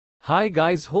Hi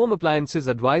guys, Home Appliances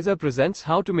Advisor presents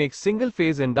how to make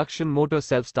single-phase induction motor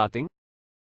self-starting.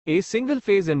 A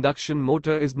single-phase induction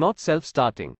motor is not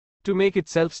self-starting. To make it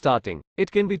self-starting,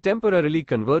 it can be temporarily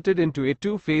converted into a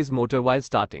two-phase motor while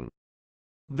starting.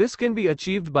 This can be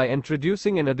achieved by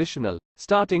introducing an additional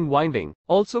starting winding,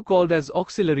 also called as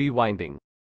auxiliary winding.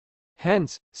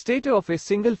 Hence, stator of a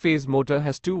single-phase motor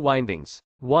has two windings,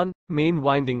 1. Main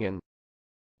winding and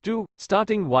 2.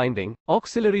 Starting winding,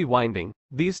 auxiliary winding.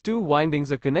 These two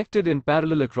windings are connected in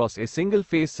parallel across a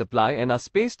single-phase supply and are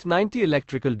spaced 90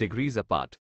 electrical degrees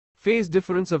apart. Phase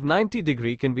difference of 90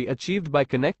 degree can be achieved by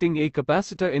connecting a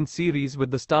capacitor in series with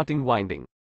the starting winding.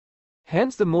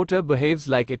 Hence the motor behaves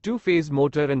like a two-phase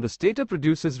motor and the stator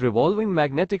produces revolving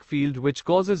magnetic field which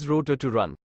causes rotor to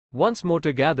run. Once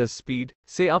motor gathers speed,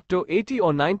 say up to 80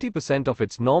 or 90% of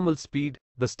its normal speed,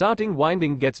 the starting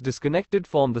winding gets disconnected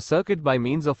from the circuit by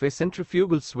means of a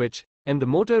centrifugal switch, and the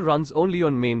motor runs only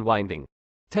on main winding.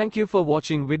 Thank you for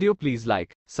watching video. Please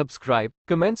like, subscribe,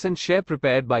 comments and share.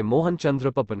 Prepared by Mohan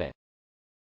Chandra Papane.